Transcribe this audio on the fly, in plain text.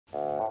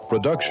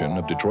Production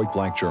of Detroit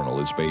Black Journal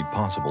is made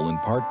possible in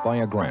part by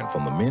a grant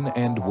from the men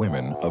and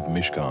women of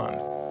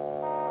Mishkan.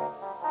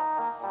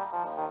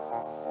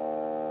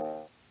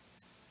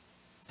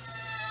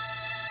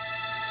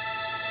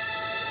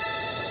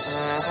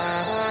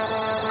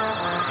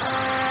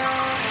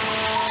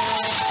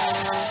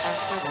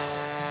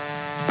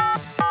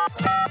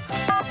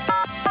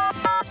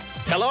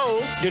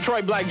 Hello,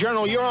 Detroit Black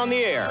Journal, you're on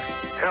the air.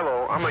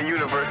 Hello, I'm a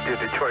University of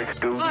Detroit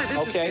student. Hi,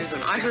 this is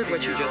Susan. I heard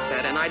what you just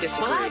said, and I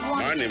disagree. Well, I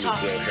wanted to talk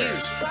to you.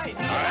 Right.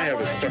 I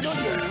have a question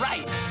to ask.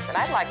 Right. And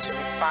I'd like to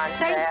respond to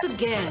that. Thanks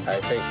again.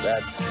 I think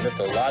that's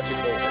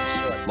mythological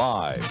and short.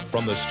 Live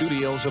from the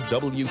studios of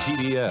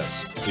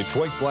WTDS,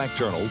 Detroit Black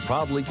Journal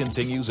proudly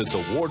continues its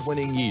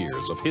award-winning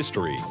years of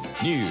history,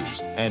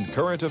 news, and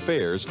current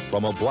affairs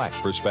from a black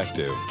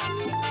perspective.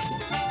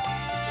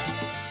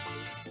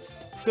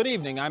 Good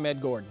evening, I'm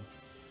Ed Gordon.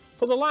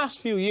 For the last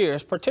few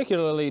years,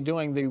 particularly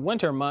during the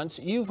winter months,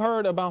 you've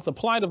heard about the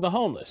plight of the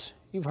homeless.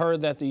 You've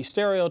heard that the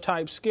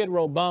stereotyped Skid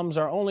Row bums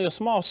are only a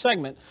small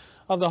segment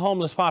of the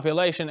homeless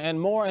population, and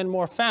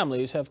more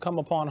families have come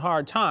upon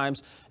hard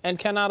times and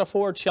cannot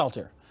afford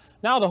shelter.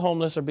 Now the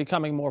homeless are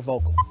becoming more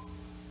vocal.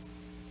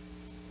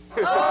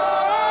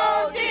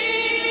 Oh,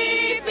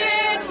 deep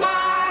in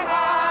my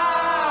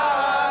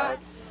heart,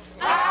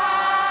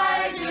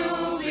 I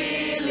do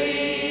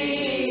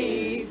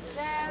believe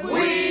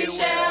we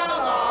shall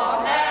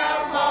all have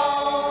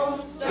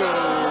homes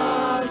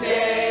someday.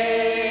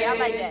 I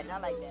like that.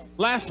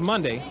 Last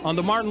Monday, on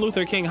the Martin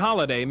Luther King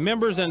holiday,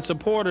 members and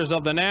supporters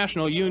of the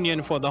National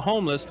Union for the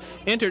Homeless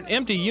entered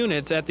empty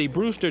units at the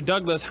Brewster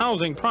Douglas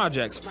housing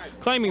projects,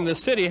 claiming the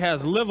city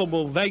has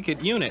livable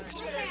vacant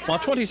units, while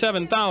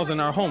 27,000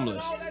 are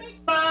homeless.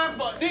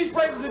 These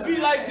places to be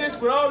like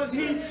this with all this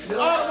heat, and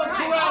all of us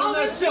go out in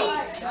that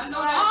shelter.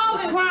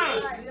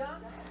 Crime.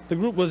 The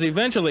group was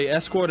eventually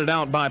escorted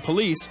out by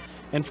police,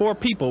 and 4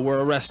 people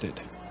were arrested.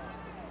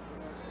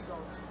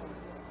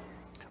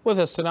 With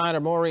us tonight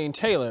are Maureen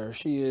Taylor.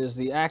 She is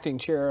the acting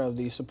chair of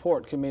the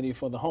support committee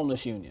for the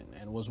Homeless Union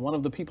and was one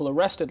of the people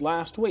arrested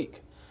last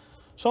week.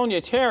 Sonya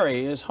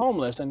Terry is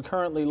homeless and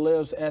currently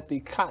lives at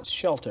the Cot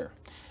Shelter.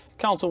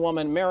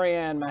 Councilwoman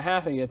MaryAnne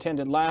Mahaffey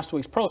attended last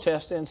week's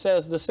protest and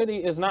says the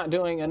city is not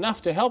doing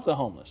enough to help the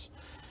homeless.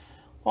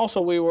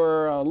 Also, we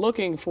were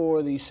looking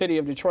for the City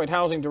of Detroit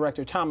Housing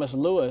Director Thomas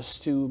Lewis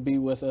to be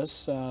with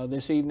us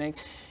this evening.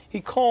 He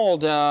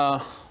called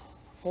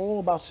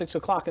about 6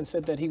 o'clock and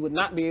said that he would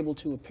not be able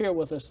to appear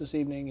with us this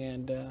evening,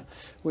 and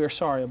we are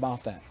sorry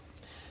about that.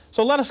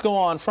 So let us go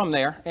on from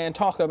there and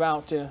talk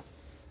about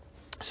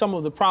some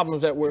of the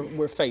problems that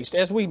we're faced.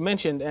 As we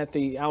mentioned at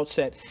the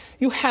outset,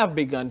 you have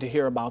begun to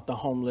hear about the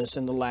homeless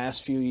in the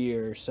last few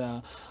years.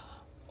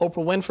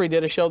 Oprah Winfrey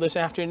did a show this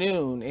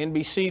afternoon.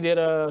 NBC did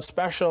a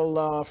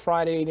special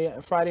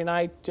Friday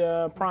night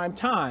prime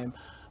time.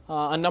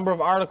 A number of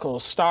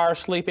articles, stars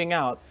sleeping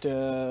out,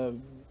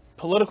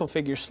 political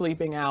figures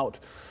sleeping out.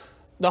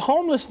 The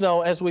homeless,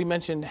 though, as we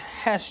mentioned,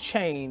 has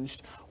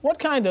changed. What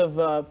kind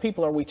of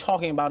people are we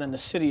talking about in the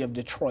city of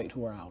Detroit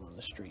who are out on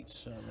the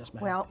streets, Ms.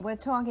 Mahaffey? Well, we're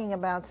talking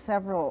about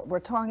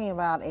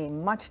a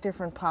much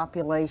different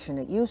population.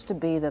 It used to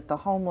be that the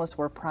homeless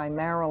were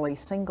primarily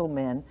single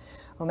men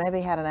who maybe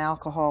had an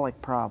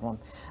alcoholic problem.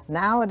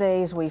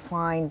 Nowadays, we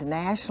find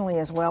nationally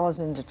as well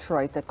as in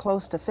Detroit that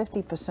close to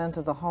 50%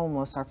 of the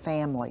homeless are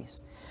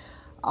families.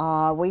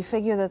 We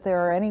figure that there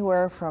are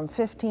anywhere from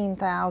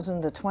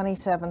 15,000 to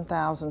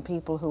 27,000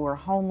 people who are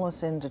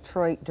homeless in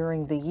Detroit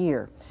during the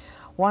year.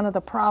 One of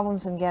the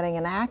problems in getting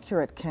an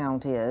accurate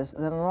count is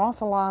that an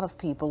awful lot of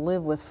people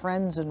live with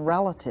friends and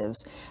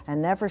relatives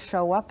and never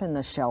show up in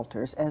the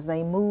shelters as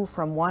they move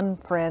from one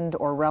friend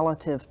or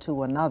relative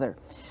to another.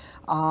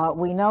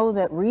 We know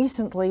that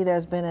recently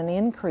there's been an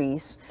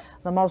increase.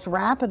 The most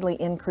rapidly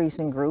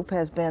increasing group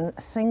has been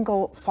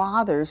single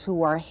fathers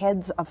who are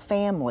heads of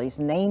families,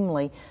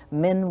 namely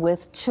men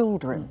with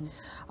children.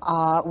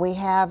 We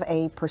have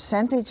a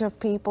percentage of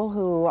people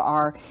who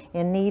are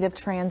in need of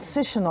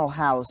transitional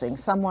housing,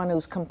 someone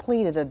who's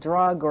completed a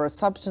drug or a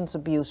substance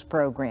abuse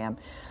program,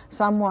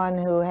 someone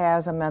who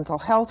has a mental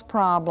health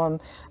problem,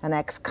 an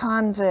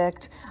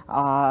ex-convict,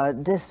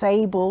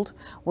 disabled.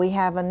 We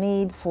have a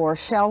need for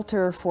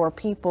shelter for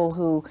people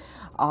who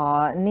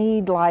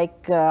need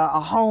like a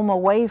home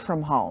away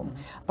from home.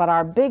 But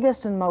our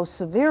biggest and most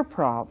severe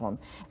problem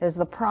is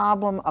the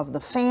problem of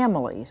the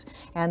families,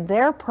 and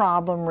their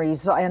problem,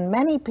 and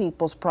many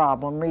people's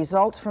problem,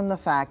 results from the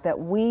fact that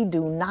we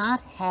do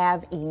not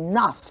have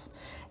enough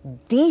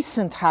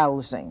decent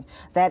housing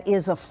that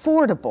is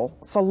affordable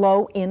for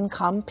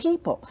low-income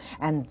people.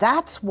 And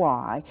that's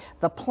why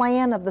the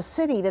plan of the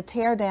city to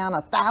tear down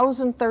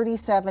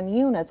 1,037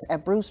 units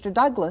at Brewster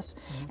Douglas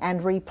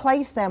and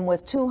replace them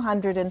with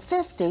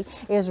 250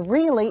 is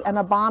really an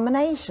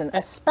abomination,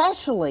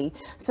 especially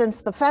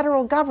since the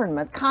federal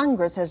government,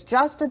 Congress, has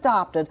just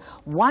adopted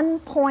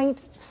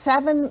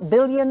 $1.7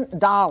 billion,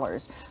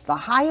 the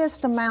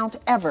highest amount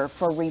ever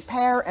for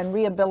repair and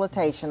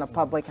rehabilitation of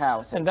public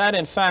housing. And that,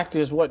 in fact,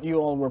 is what what you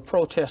all were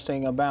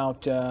protesting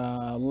about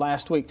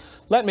last week.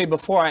 Let me,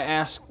 before I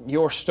ask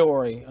your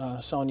story,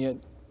 Sonya,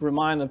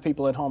 remind the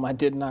people at home, I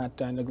did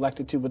not, I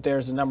neglected to, but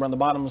there's the number on the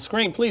bottom of the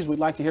screen. Please, we'd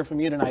like to hear from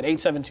you tonight.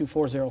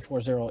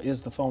 872-4040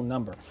 is the phone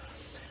number.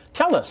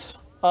 Tell us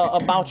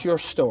about your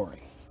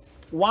story.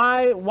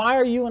 Why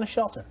are you in a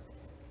shelter?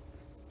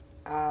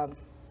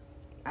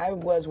 I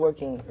was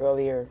working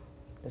earlier,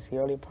 this the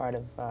early part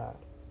of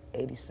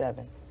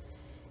 '87,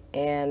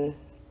 and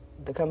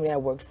the company I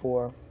worked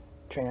for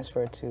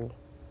transferred to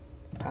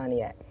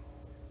Pontiac.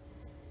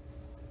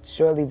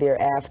 Shortly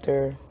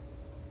thereafter,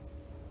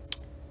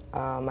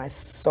 I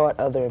sought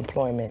other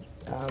employment.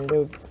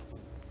 There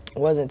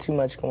wasn't too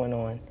much going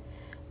on.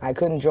 I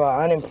couldn't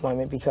draw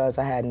unemployment because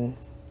I hadn't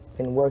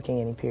been working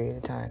any period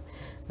of time.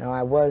 Now,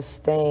 I was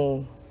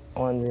staying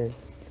on the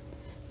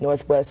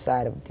northwest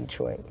side of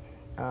Detroit.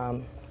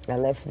 I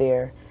left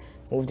there,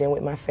 moved in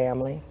with my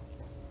family.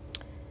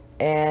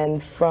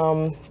 And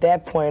from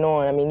that point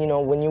on, I mean, you know,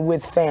 when you're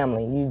with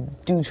family, you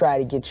do try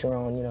to get your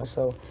own, you know,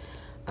 so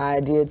I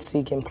did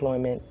seek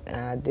employment.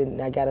 I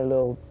got a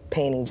little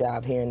painting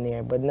job here and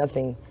there, but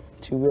nothing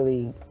to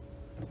really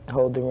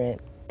hold the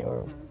rent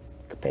or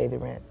pay the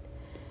rent.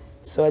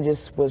 So I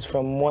just was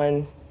from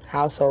one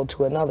household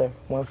to another,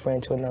 one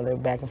friend to another,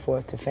 back and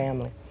forth to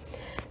family,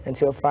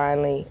 until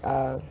finally,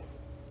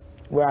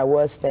 where I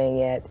was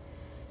staying at,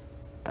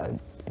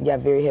 got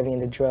very heavy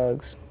into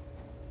drugs,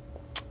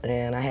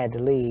 and I had to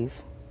leave.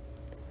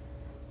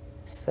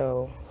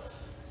 So,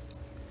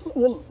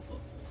 well,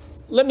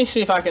 let me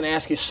see if I can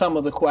ask you some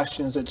of the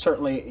questions that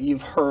certainly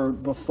you've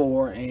heard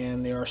before,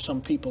 and there are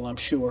some people, I'm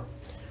sure,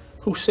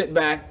 who sit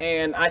back,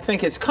 and I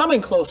think it's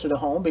coming closer to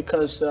home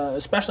because,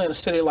 especially in a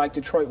city like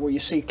Detroit, where you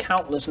see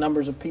countless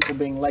numbers of people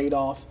being laid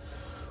off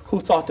who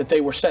thought that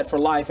they were set for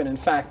life, and in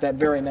fact, that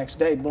very next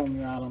day, boom,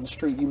 you're out on the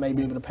street. You may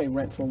be able to pay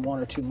rent for 1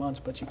 or 2 months,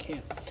 but you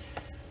can't.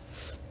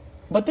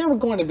 But there were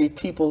going to be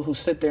people who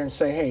sit there and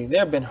say, hey, there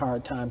have been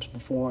hard times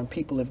before, and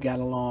people have got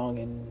along,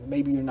 and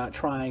maybe you're not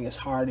trying as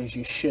hard as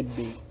you should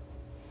be.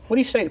 What do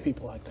you say to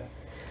people like that?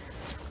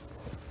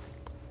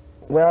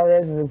 Well,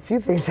 there's a few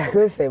things I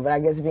could say, but I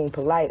guess being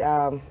polite,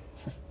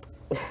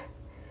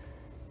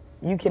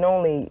 you can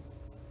only,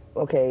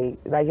 okay,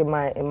 like in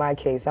my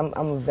case, I'm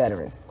a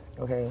veteran,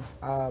 okay?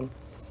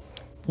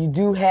 You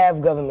do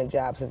have government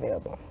jobs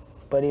available,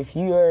 but if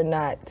you're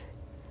not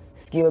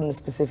skilled in a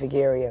specific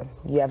area,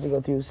 you have to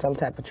go through some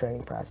type of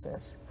training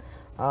process.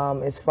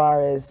 As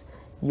far as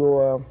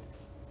your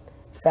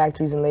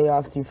factories and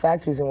layoffs through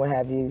factories and what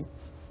have you,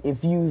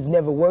 if you've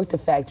never worked a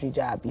factory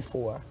job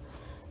before,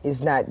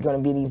 it's not going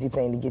to be an easy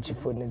thing to get your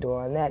foot in the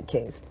door in that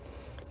case.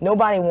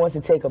 Nobody wants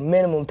to take a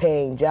minimum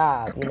paying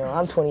job. You know,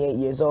 I'm 28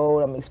 years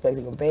old, I'm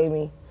expecting a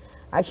baby.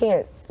 I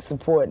can't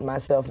support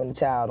myself and a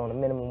child on a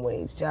minimum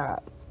wage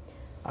job.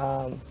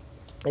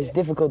 It's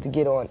difficult to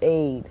get on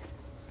aid,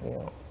 you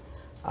know.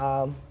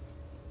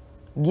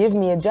 Give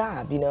me a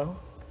job, you know.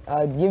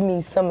 Give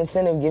me some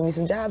incentive, give me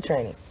some job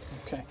training.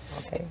 Okay.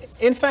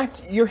 In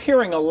fact, you're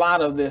hearing a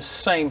lot of this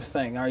same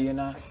thing, are you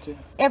not?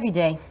 Every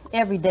day.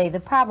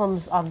 The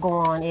problems are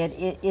going on.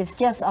 It's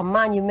just a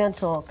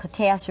monumental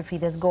catastrophe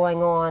that's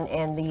going on,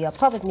 and the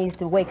public needs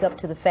to wake up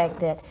to the fact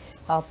that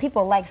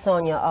people like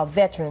Sonya are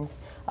veterans.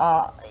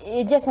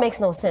 It just makes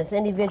no sense.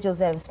 Individuals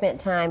that have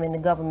spent time in the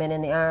government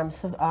and the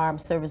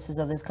armed services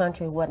of this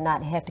country and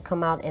whatnot have to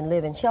come out and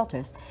live in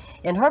shelters.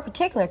 In her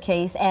particular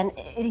case, and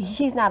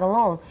she's not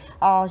alone,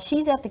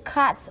 she's at the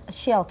COTS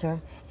shelter,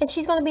 and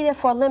she's going to be there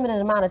for a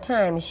limited amount of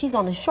time, and she's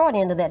on the short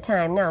end of that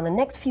time now. In the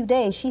next few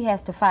days, she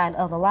has to find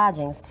other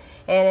lodgings,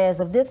 and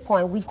as of this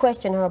point, we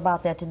questioned her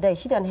about that today.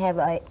 She doesn't have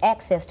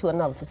access to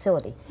another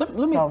facility.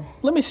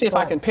 Let me see if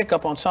I can pick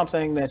up on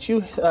something that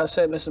you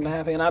said, Mrs.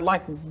 Mahaffey, and I'd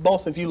like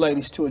both of you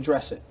ladies to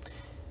address it.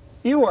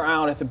 You were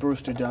out at the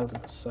Brewster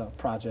Douglas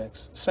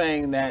projects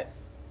saying that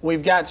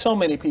we've got so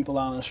many people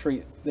out on the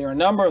street. There are a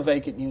number of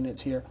vacant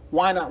units here.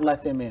 Why not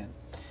let them in?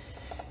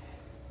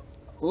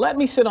 Let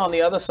me sit on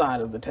the other side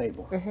of the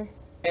table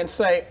and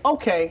say,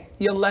 okay,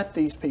 you let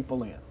these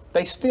people in.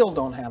 They still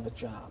don't have a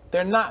job.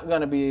 They're not going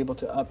to be able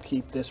to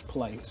upkeep this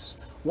place.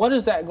 What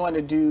is that going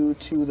to do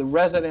to the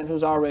resident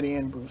who's already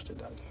in Brewster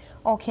Douglas?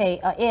 Okay,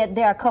 Ed,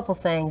 there are a couple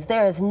things.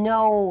 There is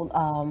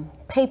no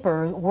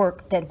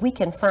paperwork that we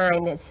can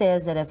find that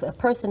says that if a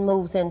person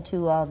moves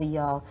into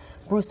the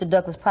Brewster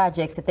Douglas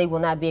projects that they will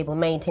not be able to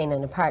maintain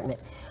an apartment.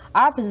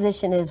 Our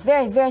position is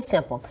very, very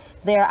simple.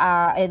 There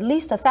are at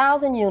least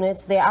 1,000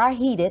 units. They are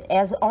heated.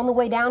 As on the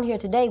way down here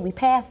today, we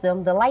passed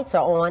them. The lights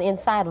are on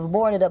inside of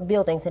boarded up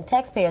buildings, and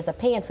taxpayers are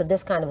paying for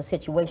this kind of a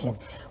situation.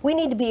 We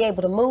need to be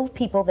able to move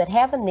people that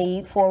have a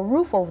need for a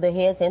roof over their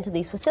heads into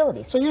these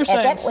facilities. So you're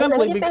saying simply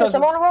let me finish.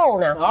 I'm on a roll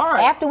now. All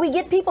right. After we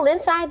get people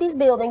inside these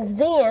buildings,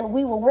 then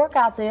we will work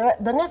out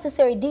the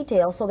necessary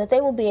details so that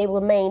they will be able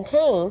to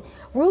maintain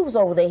roofs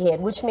over their head,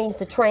 which means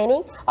the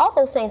training. All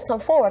those things come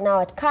forward.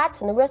 Now at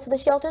COTS and the rest of the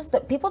shelters, the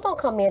people don't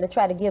come in to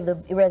try to give the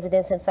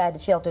residents inside the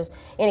shelters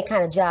any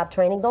kind of job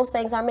training. Those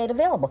things are made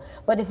available.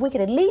 But if we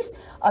could at least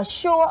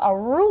assure a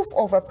roof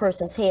over a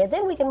person's head,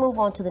 then we can move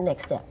on to the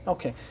next step.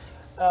 Okay.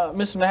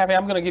 Mrs. Mahaffey,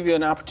 I'm going to give you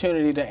an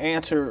opportunity to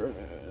answer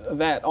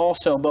that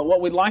also, but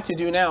what we'd like to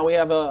do now, we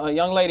have a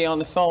young lady on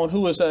the phone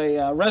who is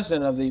a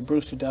resident of the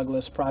Brewster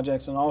Douglas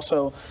projects and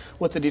also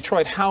with the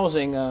Detroit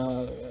Housing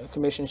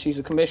Commission. She's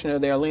a commissioner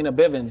there, Lena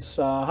Bivens.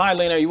 Hi,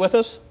 Lena, are you with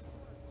us?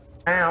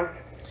 I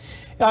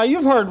am.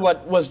 You've heard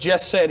what was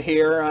just said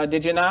here,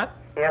 did you not?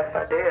 Yes,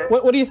 I did.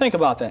 What do you think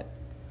about that?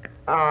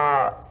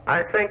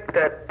 I think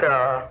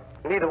that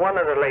neither one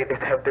of the ladies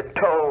have been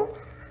told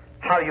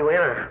how you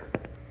enter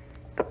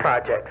the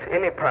projects,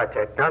 any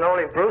project, not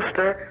only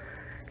Brewster,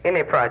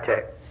 any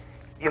project.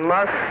 You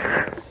must,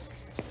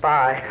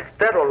 by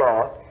federal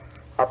law,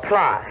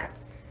 apply.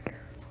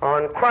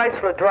 On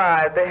Chrysler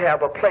Drive, they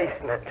have a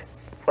placement.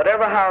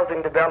 Whatever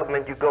housing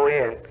development you go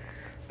in,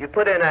 you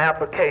put in an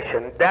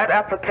application. That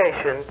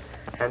application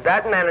and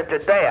that manager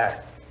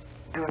there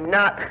do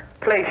not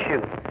place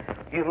you.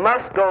 You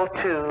must go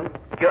to,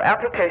 your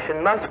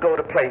application must go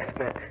to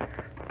placement.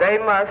 They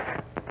must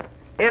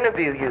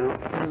interview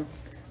you.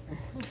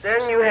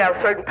 Then you have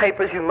certain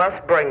papers you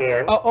must bring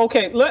in.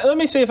 Okay, let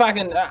me see if I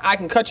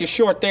can cut you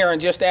short there and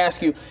just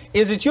ask you,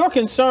 is it your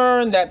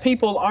concern that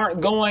people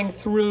aren't going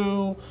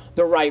through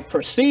the right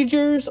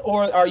procedures,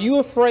 or are you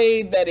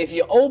afraid that if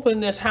you open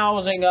this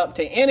housing up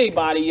to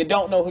anybody, you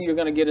don't know who you're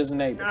going to get as a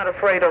neighbor? I'm not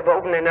afraid of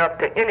opening up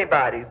to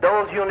anybody.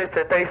 Those units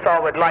that they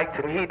saw with lights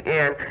and heat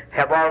in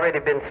have already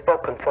been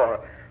spoken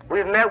for.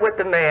 We've met with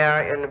the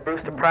mayor in the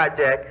Brewster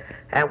project,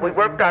 and we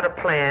worked out a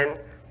plan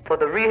for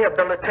the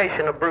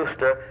rehabilitation of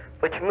Brewster,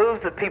 which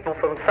moves the people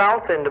from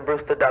south end of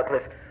Brewster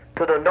Douglas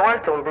to the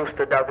north on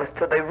Brewster Douglas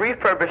till they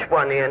refurbish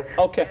one end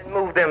and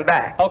move them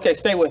back. Okay,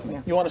 stay with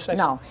me. You want to say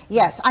something? No.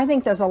 Yes, I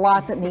think there's a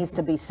lot that needs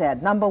to be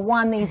said. Number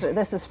one,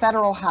 this is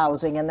federal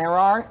housing, and there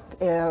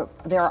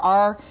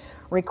are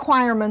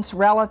requirements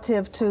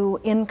relative to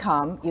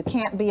income. You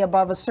can't be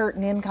above a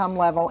certain income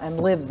level and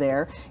live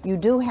there. You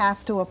do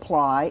have to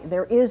apply.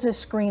 There is a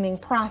screening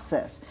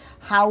process.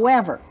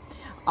 However,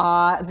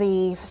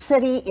 the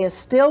city is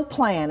still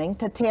planning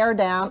to tear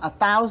down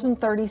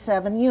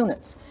 1,037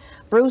 units.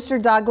 Brewster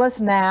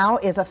Douglas now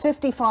is a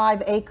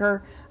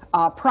 55-acre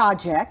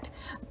project.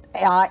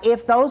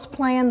 If those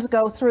plans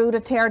go through to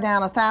tear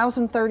down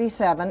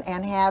 1,037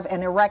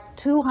 and erect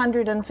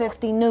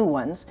 250 new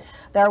ones,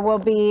 there will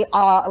be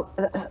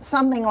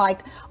something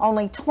like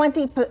only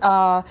 20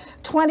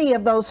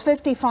 of those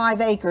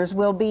 55 acres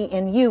will be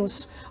in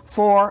use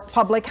for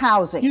public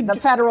housing. The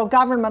federal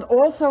government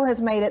also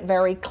has made it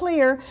very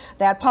clear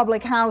that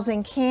public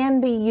housing can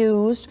be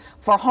used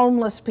for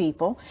homeless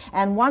people,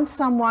 and once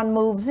someone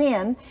moves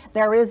in,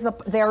 there is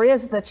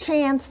the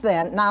chance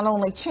then, not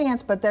only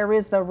chance, but there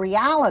is the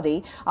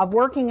reality of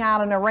working out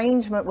an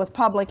arrangement with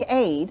public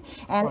aid,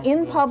 and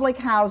in public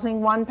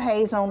housing one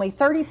pays only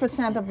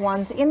 30% of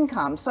one's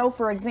income. So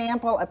for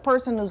example, a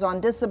person who's on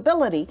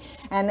disability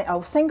and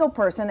a single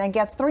person and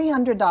gets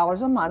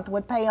 $300 a month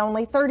would pay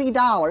only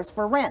 $30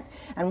 for rent.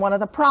 And one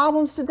of the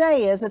problems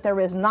today is that there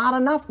is not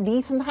enough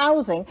decent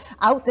housing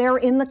out there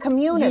in the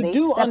community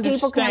that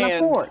people can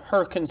afford.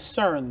 Her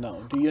concern,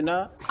 though, do you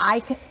not?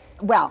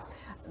 Well,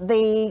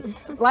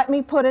 let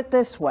me put it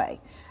this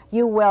way.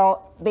 You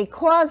will,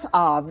 because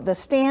of the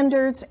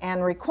standards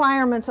and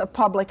requirements of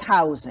public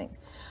housing,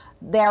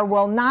 there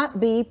will not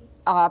be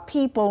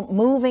people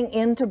moving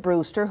into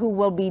Brewster who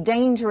will be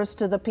dangerous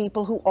to the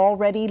people who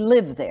already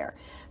live there.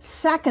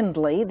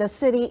 Secondly, the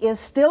city is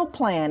still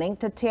planning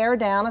to tear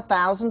down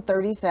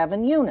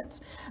 1,037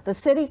 units. The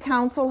city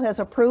council has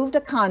approved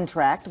a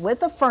contract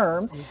with a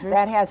firm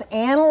that has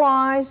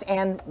analyzed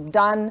and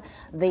done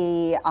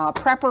the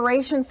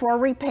preparation for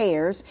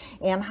repairs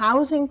in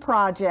housing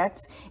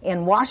projects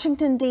in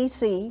Washington,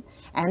 D.C.,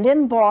 and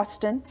in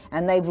Boston,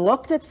 and they've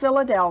looked at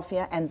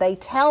Philadelphia, and they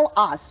tell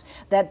us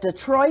that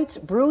Detroit's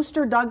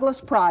Brewster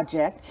Douglas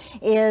project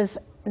is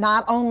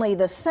not only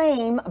the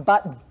same,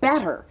 but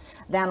better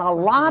than a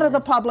lot of the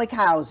public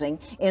housing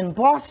in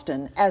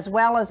Boston, as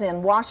well as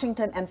in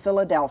Washington and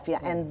Philadelphia.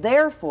 And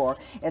therefore,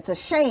 it's a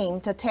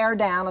shame to tear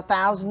down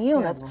 1,000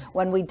 units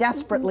when we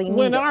desperately need it.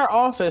 When our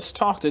office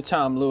talked to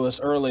Tom Lewis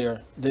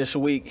earlier this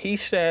week, he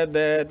said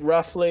that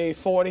roughly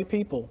 40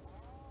 people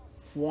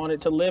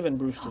wanted to live in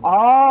Brewster.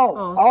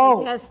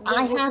 I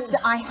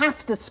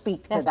have to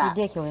speak to that. That's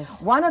ridiculous.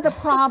 One of the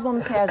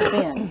problems has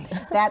been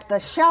that the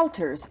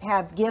shelters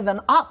have given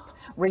up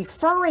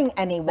referring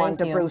anyone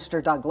to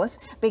Brewster Douglas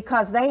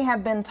because they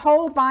have been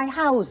told by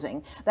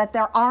housing that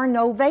there are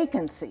no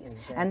vacancies.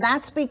 And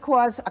that's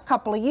because a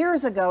couple of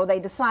years ago they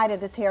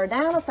decided to tear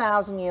down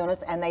 1,000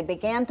 units and they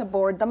began to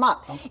board them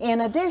up.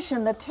 In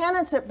addition, the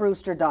tenants at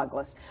Brewster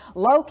Douglas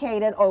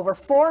located over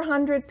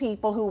 400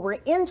 people who were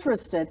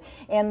interested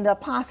in the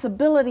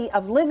possibility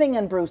of living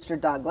in Brewster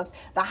Douglas.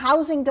 The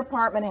housing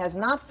department has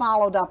not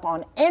followed up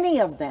on any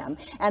of them,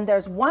 and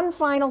there's one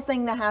final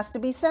thing that has to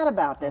be said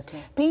about this.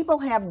 People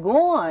have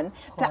gone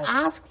to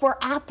ask for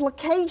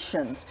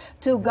applications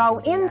to go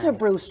into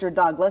Brewster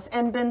Douglas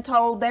and been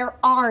told there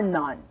are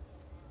none.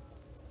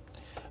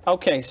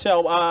 Okay,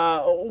 so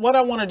what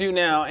I want to do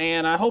now,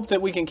 and I hope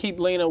that we can keep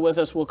Lena with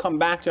us, we'll come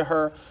back to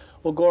her.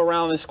 We'll go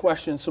around this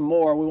question some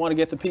more. We want to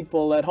get the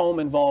people at home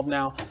involved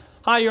now.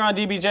 Hi, you're on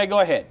DBJ. Go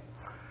ahead.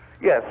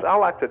 Yes, I'd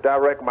like to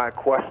direct my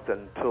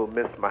question to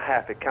Ms.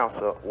 Mahaffey,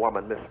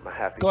 Councilwoman Ms.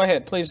 Mahaffey. Go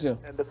ahead, please do.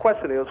 And the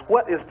question is,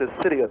 what is the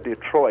city of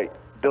Detroit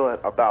doing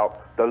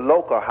about the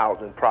local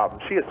housing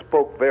problem? She has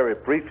spoke very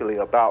briefly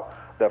about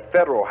the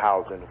federal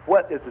housing.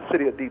 What is the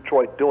city of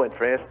Detroit doing,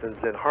 for instance,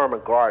 in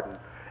Herman Garden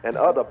and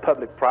other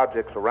public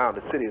projects around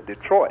the city of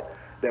Detroit?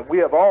 That we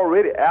have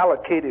already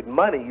allocated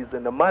monies,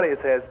 and the money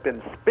has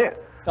been spent.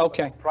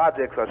 Okay.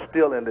 Projects are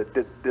still in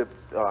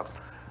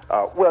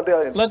well,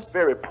 they're in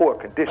very poor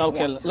condition.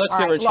 Okay, let's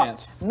give her a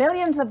chance.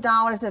 Millions of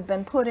dollars have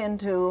been put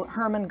into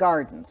Herman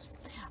Gardens,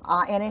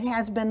 and it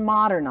has been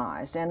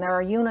modernized, and there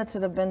are units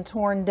that have been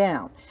torn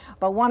down.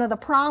 But one of the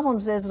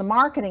problems is the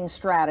marketing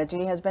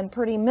strategy has been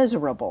pretty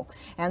miserable,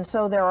 and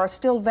so there are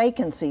still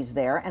vacancies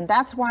there, and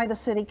that's why the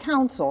City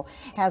Council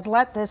has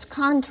let this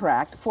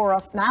contract for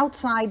an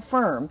outside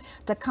firm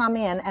to come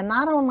in and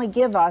not only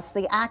give us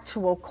the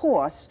actual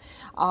costs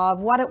of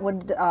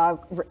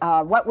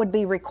what would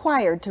be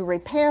required to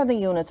repair the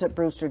units at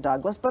Brewster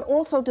Douglas, but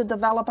also to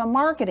develop a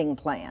marketing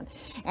plan.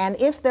 And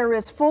if there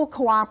is full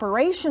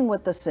cooperation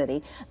with the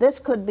city, this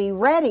could be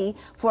ready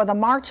for the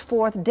March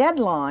 4th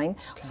deadline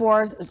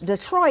for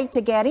Detroit to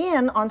get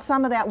in on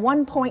some of that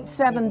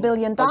 $1.7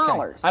 billion.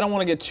 Okay. I don't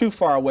want to get too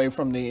far away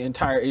from the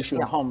entire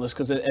issue of homeless,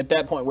 because at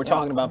that point we're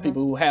talking about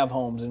people who have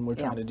homes and we're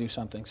trying to do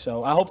something.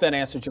 So I hope that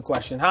answers your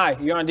question. Hi,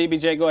 you're on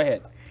DBJ. Go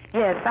ahead.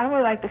 Yes, I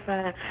would like to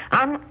say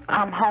I'm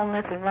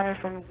homeless and running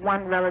from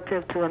one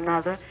relative to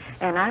another,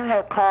 and I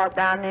had called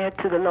down there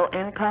to the low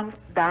income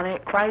down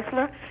at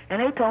Chrysler,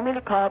 and they told me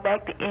to call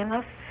back the end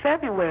of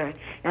February,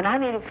 and I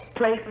need a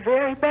place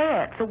very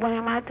bad. So what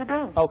am I to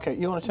do? Okay,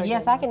 you want to take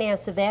Yes, I can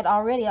answer that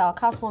already.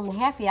 Councilwoman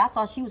Mahaffey, I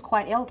thought she was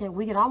quite eloquent.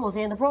 We could almost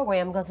end the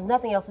program because there's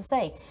nothing else to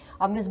say.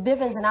 Ms.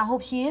 Bivens, and I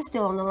hope she is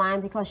still on the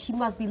line because she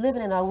must be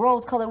living in a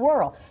rose-colored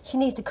world. She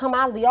needs to come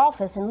out of the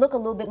office and look a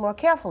little bit more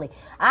carefully.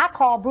 I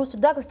called Brewster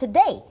Douglas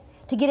today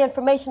to get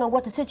information on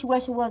what the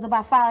situation was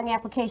about filing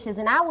applications,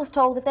 and I was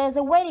told that there's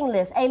a waiting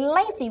list, a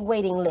lengthy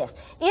waiting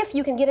list, if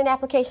you can get an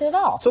application at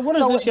all. So what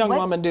does this young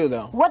woman do,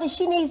 though? What does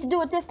she needs to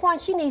do at this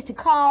point? She needs to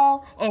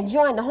call and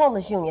join the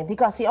homeless union,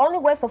 because the only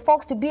way for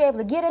folks to be able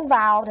to get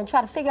involved and try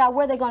to figure out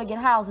where they're going to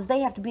get houses, they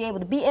have to be able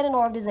to be in an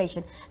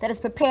organization that is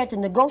prepared to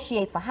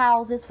negotiate for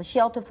houses, for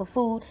shelter, for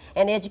food,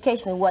 and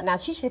education and whatnot.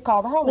 She should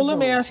call the homeless union.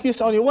 Well, let me ask you,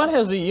 Sonya, what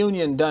has the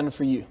union done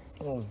for you?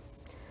 The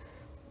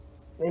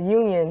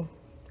union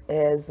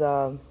has,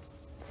 for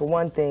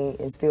one thing,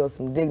 instilled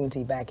some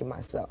dignity back in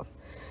myself.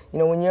 You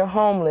know, when you're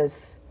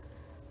homeless,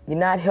 you're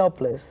not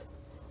helpless,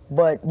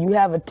 but you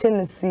have a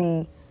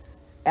tendency,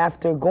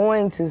 after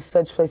going to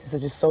such places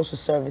such as social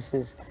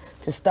services,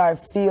 to start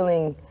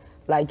feeling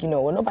like, you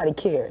know, well, nobody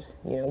cares.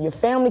 You know, your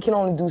family can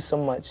only do so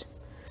much.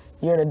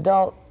 You're an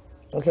adult,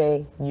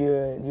 okay?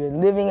 You're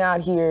living out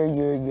here,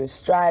 you're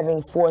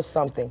striving for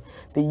something.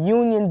 The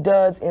union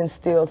does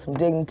instill some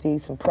dignity,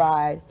 some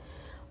pride.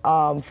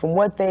 From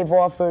what they've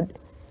offered,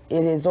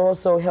 it has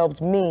also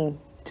helped me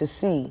to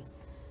see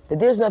that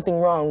there's nothing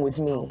wrong with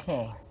me.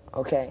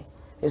 Okay?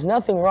 There's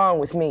nothing wrong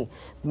with me.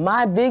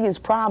 My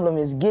biggest problem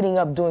is getting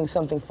up doing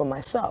something for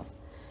myself.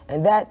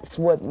 And that's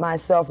what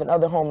myself and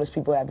other homeless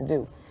people have to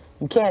do.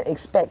 You can't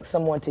expect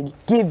someone to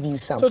give you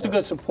something. So it's a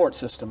good support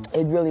system.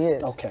 It really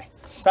is. Okay.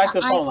 Back to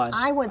the phone lines.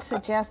 I would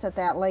suggest that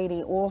that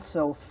lady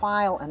also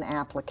file an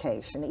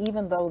application,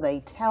 even though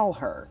they tell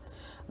her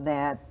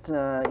that,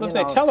 if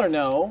they tell her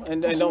no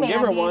and don't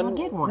give her one.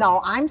 No,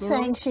 I'm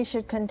saying she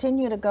should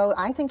continue to go.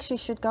 I think she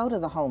should go to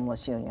the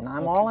homeless union.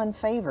 I'm all in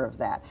favor of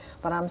that.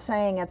 But I'm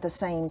saying at the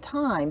same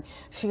time,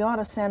 she ought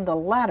to send a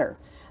letter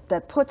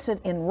that puts it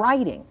in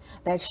writing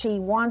that she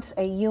wants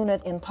a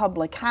unit in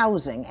public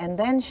housing, and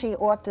then she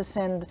ought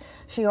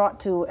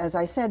to, as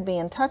I said, be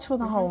in touch with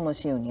the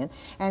homeless union,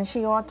 and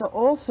she ought to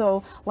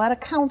also let a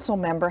council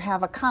member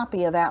have a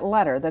copy of that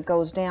letter that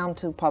goes down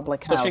to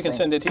public housing. So she can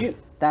send it to you?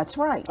 That's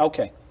right.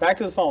 Okay, back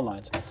to the phone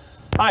lines.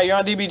 Hi, you're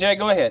on DBJ,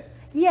 go ahead.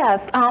 Yes,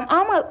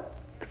 I'm a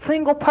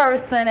single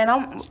person and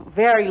I'm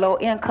very low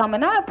income,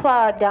 and I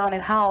applied down in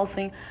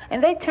housing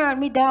and they turned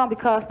me down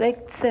because they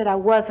said I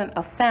wasn't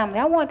a family.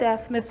 I wanted to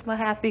ask Ms.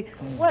 Mahaffey,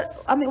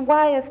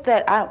 why is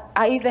that?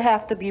 I either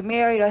have to be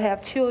married or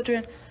have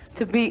children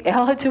to be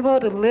eligible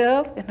to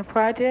live in the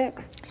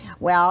projects?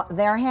 Well,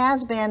 there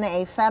has been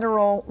a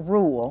federal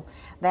rule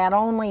that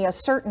only a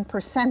certain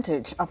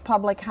percentage of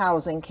public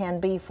housing can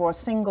be for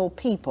single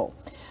people.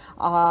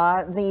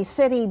 The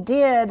city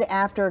did,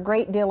 after a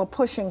great deal of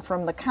pushing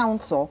from the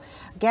council,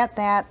 get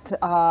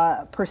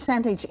that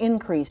percentage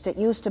increased. It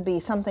used to be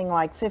something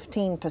like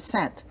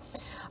 15%.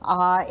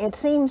 It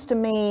seems to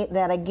me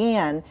that,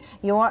 again,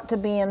 you ought to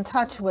be in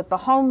touch with the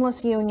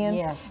homeless union.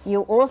 Yes.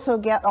 You also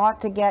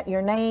ought to get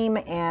your name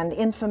and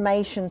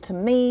information to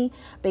me,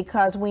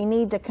 because we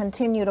need to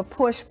continue to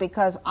push,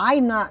 because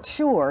I'm not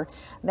sure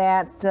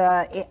that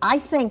I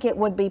think it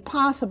would be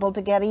possible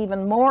to get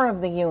even more of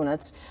the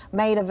units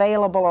made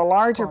available, a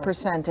larger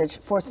percentage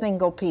for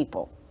single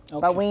people. Okay.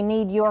 But we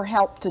need your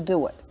help to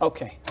do it.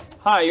 Okay.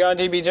 Hi, you're on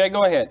DBJ.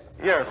 Go ahead.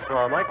 Yes,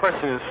 my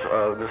question is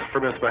this is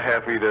for Ms.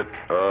 Mahaffey, that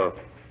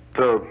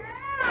the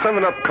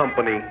 7-Up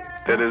company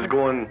that is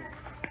going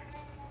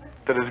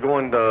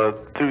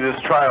through this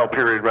trial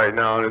period right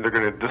now, and they're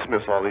going to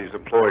dismiss all these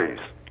employees.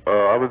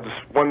 I was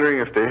just wondering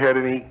if they had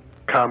any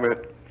comment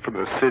from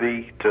the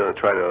city to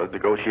try to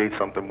negotiate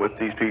something with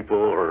these people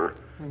or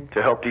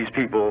to help these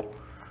people,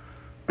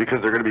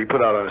 because they're going to be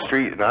put out on the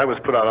street. And I was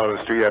put out on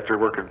the street after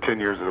working 10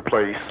 years at a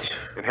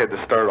place and had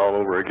to start all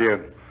over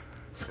again.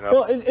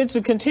 Well, it's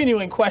a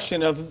continuing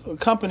question of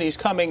companies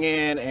coming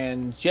in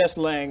and just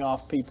laying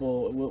off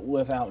people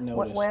without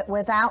notice.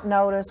 Without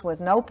notice,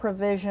 with no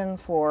provision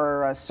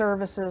for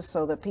services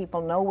so that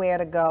people know where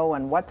to go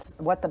and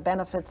what the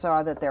benefits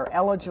are that they're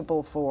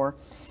eligible for.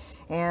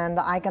 And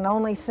I can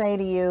only say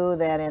to you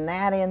that in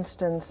that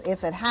instance,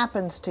 if it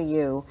happens to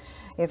you,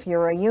 if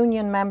you're a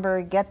union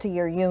member, get to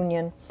your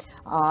union.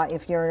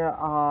 If you're,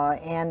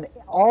 and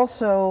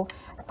also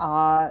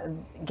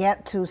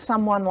get to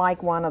someone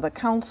like one of the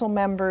council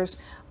members.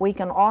 We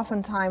can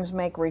oftentimes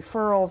make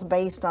referrals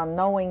based on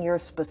knowing your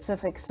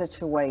specific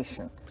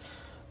situation.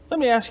 Let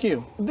me ask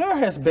you, there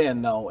has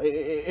been, though,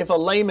 if a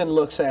layman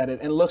looks at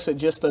it and looks at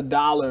just the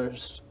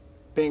dollars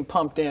being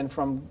pumped in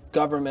from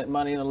government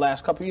money in the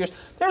last couple of years,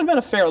 there's been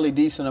a fairly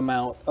decent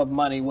amount of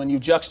money when you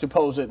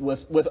juxtapose it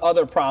with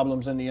other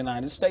problems in the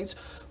United States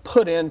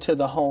put into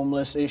the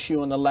homeless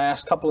issue in the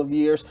last couple of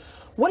years.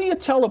 What do you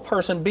tell a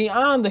person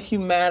beyond the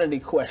humanity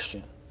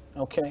question,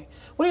 okay?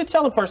 What do you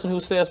tell a person who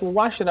says, well,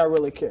 why should I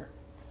really care?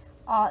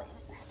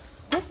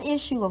 This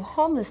issue of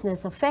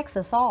homelessness affects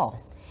us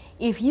all.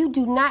 If you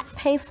do not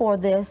pay for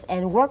this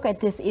and work at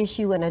this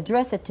issue and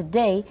address it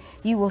today,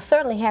 you will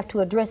certainly have to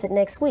address it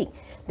next week.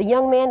 The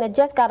young man that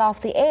just got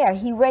off the air,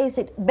 he raised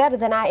it better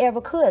than I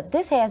ever could.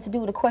 This has to do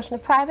with the question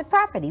of private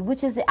property,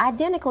 which is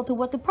identical to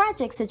what the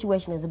project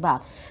situation is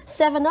about.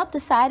 7-Up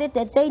decided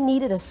that they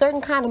needed a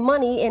certain kind of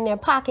money in their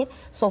pocket,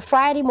 so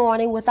Friday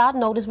morning, without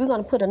notice, we're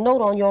going to put a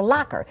note on your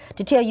locker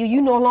to tell you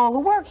you no longer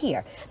work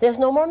here. There's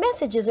no more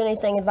messages or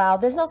anything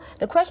involved.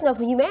 The question of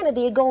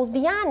humanity, it goes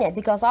beyond that,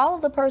 because all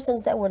of the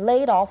persons that were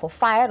laid off or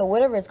fired or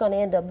whatever it's going to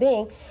end up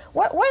being,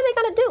 what are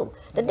they going to do?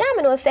 The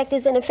domino effect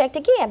is in effect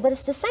again, but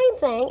it's the same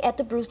thing at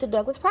the Brewster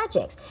Douglas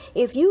projects.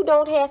 If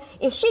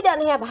she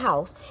doesn't have a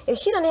house, if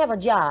she doesn't have a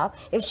job,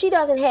 if she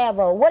doesn't have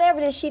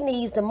whatever it is she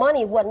needs, the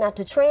money and whatnot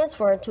to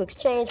transfer and to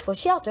exchange for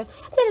shelter,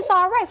 then it's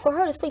all right for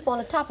her to sleep on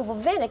the top of a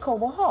vent at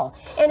Coble Hall.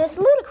 And it's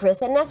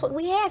ludicrous, and that's what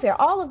we have here.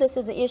 All of this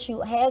is an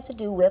issue has to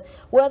do with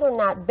whether or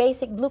not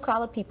basic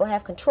blue-collar people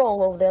have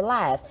control over their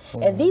lives.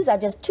 And these are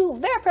just two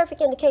very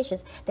perfect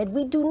indications that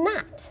we do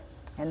not.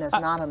 And there's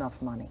not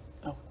enough money.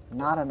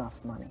 Not enough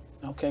money.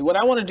 Okay, what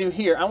I want to do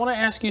here, I want to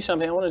ask you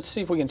something. I want to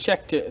see if we can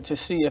check to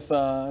see if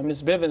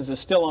Ms. Bivens is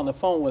still on the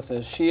phone with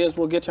us. She is.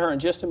 We'll get to her in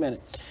just a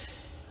minute.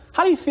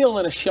 How do you feel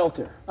in a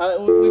shelter?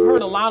 We've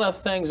heard a lot of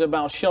things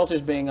about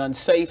shelters being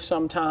unsafe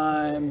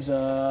sometimes.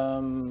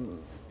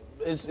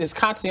 Is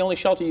COTS the only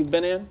shelter you've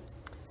been in?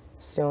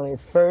 It's the only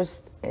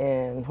first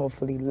and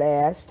hopefully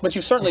last. But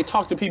you've certainly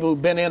talked to people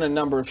who've been in a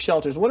number of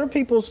shelters. What are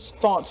people's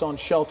thoughts on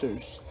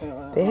shelters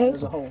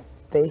as a whole?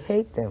 They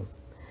hate them.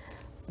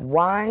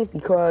 Why?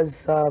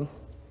 Because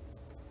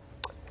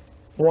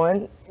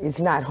one, it's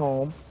not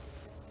home.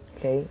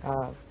 Okay.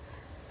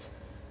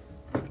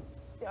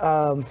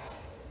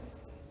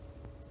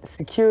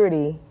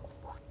 Security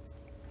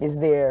is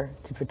there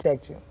to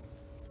protect you.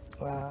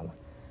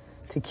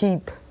 To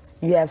keep,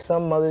 you have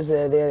some mothers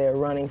that are there that are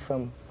running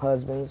from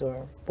husbands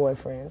or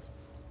boyfriends.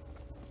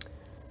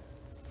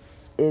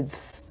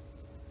 It's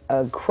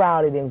a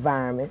crowded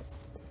environment.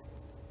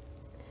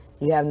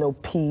 You have no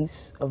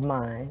peace of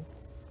mind.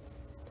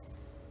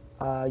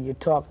 You're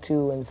talked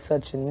to in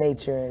such a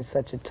nature and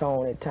such a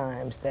tone at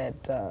times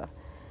that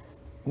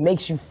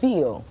makes you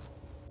feel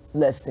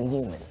less than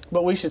human.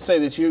 But we should say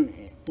that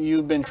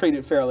you've been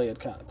treated fairly at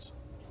COTS.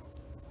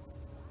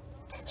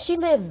 She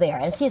lives there,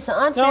 and see, it's an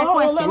unfair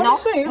question. Let me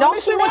see what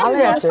she's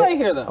going to say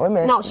here, though.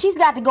 No, she's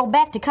got to go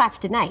back to COTS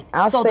tonight.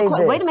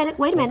 Wait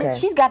a minute. Okay.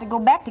 She's got to go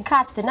back to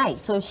COTS tonight.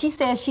 So if she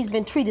says she's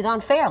been treated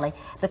unfairly,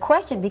 the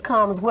question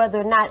becomes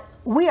whether or not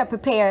we are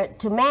prepared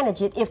to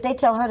manage it if they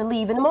tell her to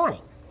leave in the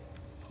morning.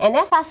 And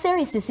that's how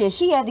serious this is.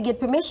 She had to get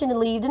permission to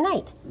leave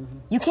tonight.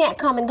 You can't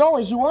come and go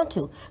as you want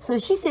to. So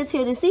if she sits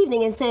here this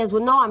evening and says,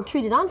 well, no, I'm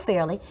treated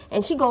unfairly,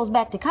 and she goes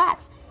back to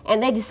COTS,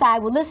 and they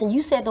decide, well, listen,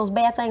 you said those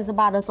bad things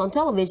about us on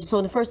television,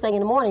 so the first thing in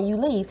the morning you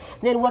leave,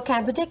 then what kind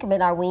of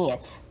predicament are we in?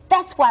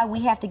 That's why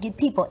we have to get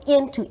people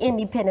into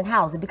independent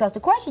housing, because the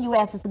question you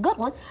asked is a good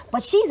one,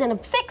 but she's in a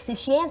fix if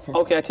she answers.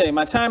 Okay, I tell you,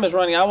 my time is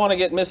running. I want to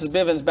get Mrs.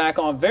 Bivens back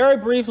on. Very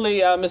briefly,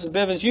 Mrs.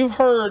 Bivens, you've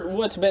heard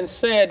what's been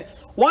said.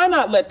 Why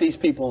not let these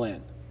people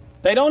in?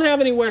 They don't have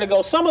anywhere to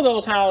go. Some of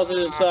those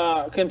houses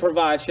can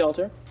provide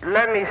shelter.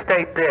 Let me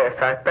state this.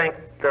 I think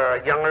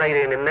the young lady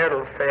in the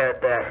middle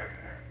said that,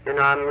 you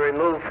know, I'm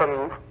removed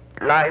from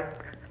life,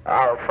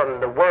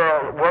 from the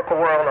world, worker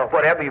world, or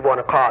whatever you want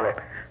to call it.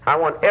 I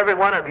want every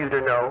one of you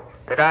to know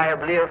that I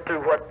have lived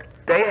through what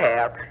they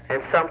have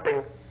and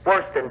something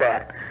worse than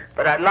that.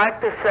 But I'd like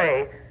to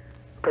say,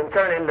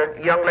 concerning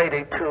the young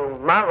lady to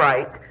my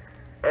right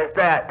is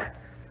that,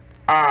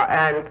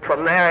 and for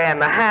MaryAnne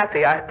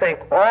Mahaffey, I think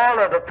all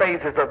of the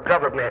phases of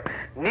government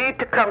need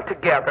to come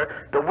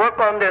together to work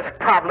on this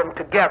problem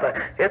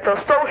together. It's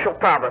a social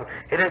problem.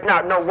 It is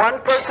not no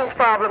one person's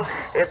problem.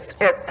 It's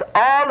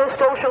all the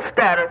social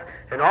status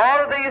and all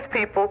of these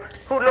people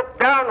who look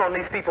down on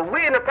these people.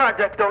 We in the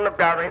projects don't look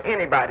down on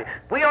anybody.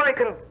 We only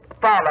can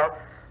follow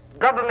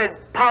government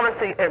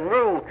policy and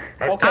rules.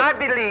 And okay. I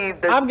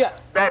believe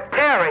that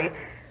Terry,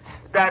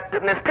 that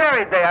Miss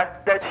Terry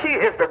there, that she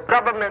is the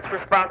government's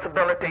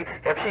responsibility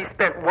if she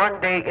spent one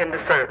day in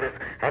the service.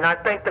 And I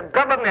think the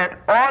government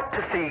ought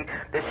to see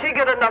that she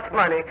get enough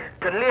money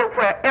to live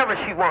wherever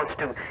she wants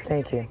to.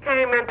 Thank you. She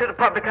came into the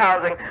public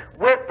housing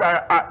with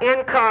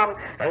income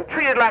and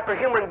treated like a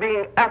human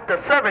being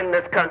after serving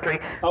this country.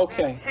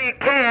 Okay. She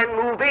can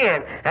move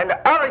in. And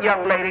the other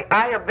young lady,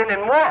 I have been in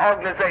more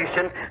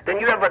organizations than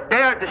you ever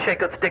dared to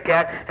shake a stick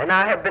at, and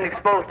I have been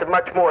exposed to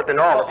much more than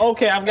all of you.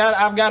 Okay, I've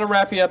got to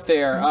wrap you up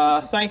there.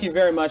 Thank you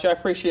very much. I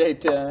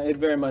appreciate it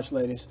very much,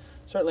 ladies.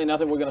 Certainly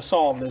nothing we're going to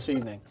solve this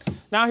evening.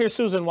 Now here's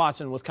Susan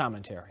Watson with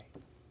commentary.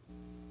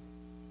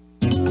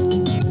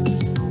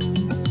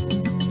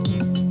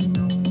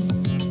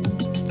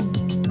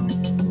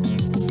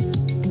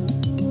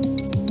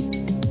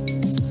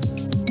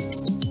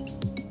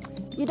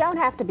 You don't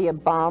have to be a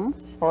bum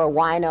or a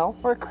wino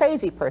or a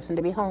crazy person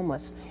to be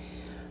homeless.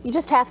 You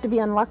just have to be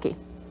unlucky.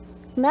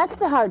 And that's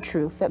the hard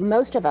truth that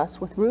most of us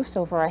with roofs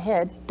over our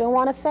head don't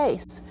want to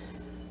face.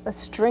 A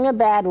string of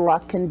bad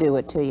luck can do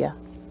it to you.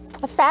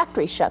 A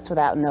factory shuts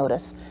without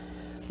notice,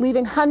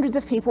 leaving hundreds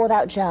of people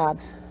without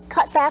jobs.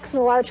 Cutbacks in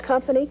a large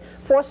company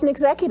force an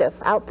executive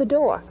out the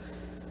door.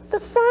 The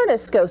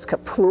furnace goes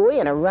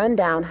kaplooey in a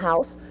rundown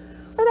house,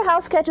 or the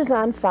house catches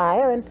on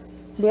fire, and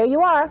there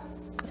you are.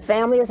 The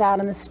family is out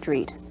on the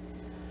street.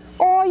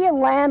 Or your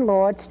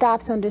landlord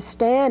stops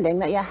understanding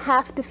that you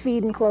have to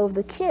feed and clothe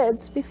the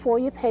kids before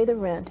you pay the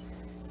rent,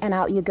 and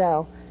out you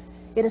go.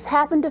 It has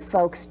happened to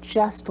folks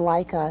just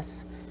like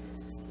us.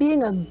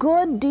 Being a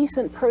good,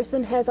 decent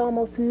person has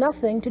almost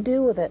nothing to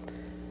do with it.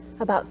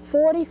 About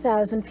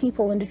 40,000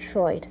 people in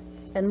Detroit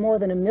and more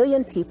than 1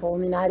 million people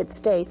in the United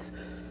States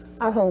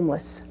are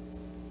homeless.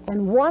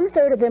 And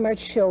 1/3 of them are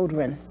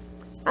children.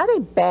 Are they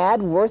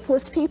bad,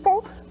 worthless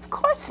people? Of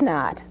course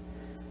not.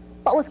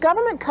 But with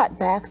government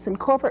cutbacks and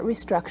corporate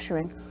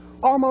restructuring,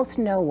 almost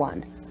no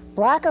one,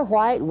 black or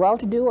white,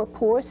 well-to-do or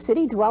poor,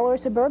 city dweller or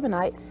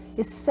suburbanite,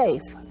 is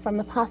safe from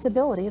the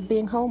possibility of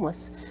being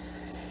homeless.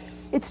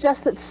 It's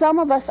just that some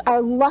of us are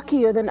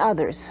luckier than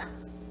others,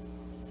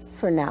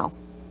 for now.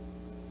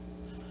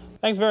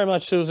 Thanks very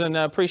much, Susan.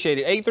 Appreciate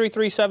it.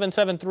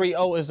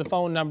 833-7730 is the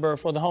phone number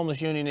for the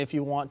Homeless Union if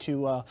you want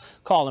to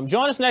call them.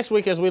 Join us next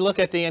week as we look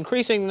at the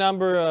increasing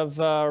number of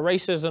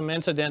racism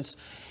incidents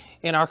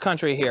in our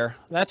country here.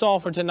 That's all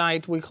for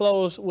tonight. We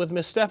close with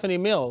Miss Stephanie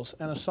Mills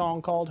and a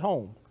song called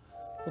Home.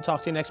 We'll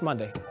talk to you next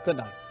Monday. Good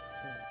night.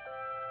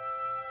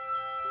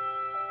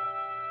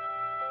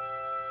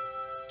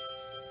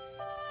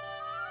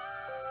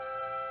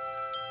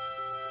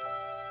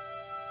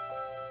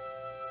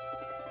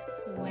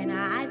 When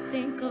I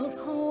think of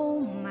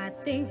home, I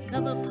think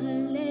of a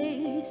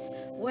place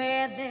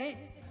where there...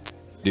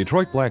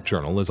 Detroit Black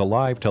Journal is a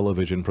live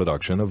television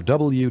production of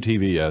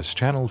WTVS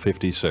Channel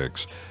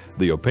 56.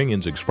 The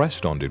opinions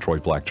expressed on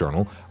Detroit Black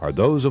Journal are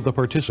those of the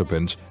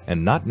participants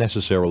and not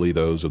necessarily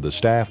those of the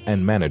staff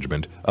and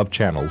management of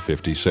Channel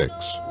 56.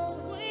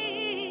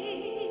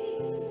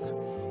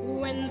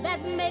 When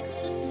that makes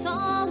the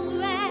tall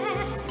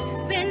grass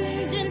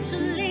bend into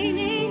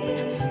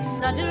leaning,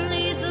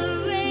 suddenly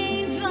the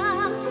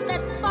raindrops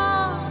that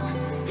fall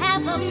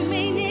have a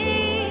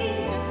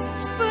meaning,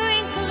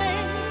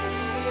 sprinkling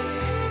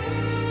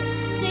the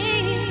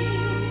sea,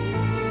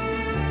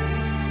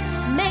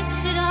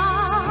 makes it all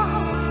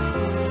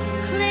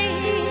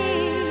clean.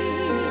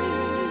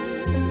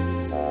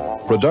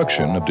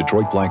 Production of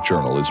Detroit Black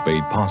Journal is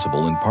made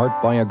possible in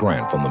part by a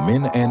grant from the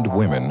men and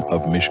women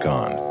of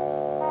Michigan.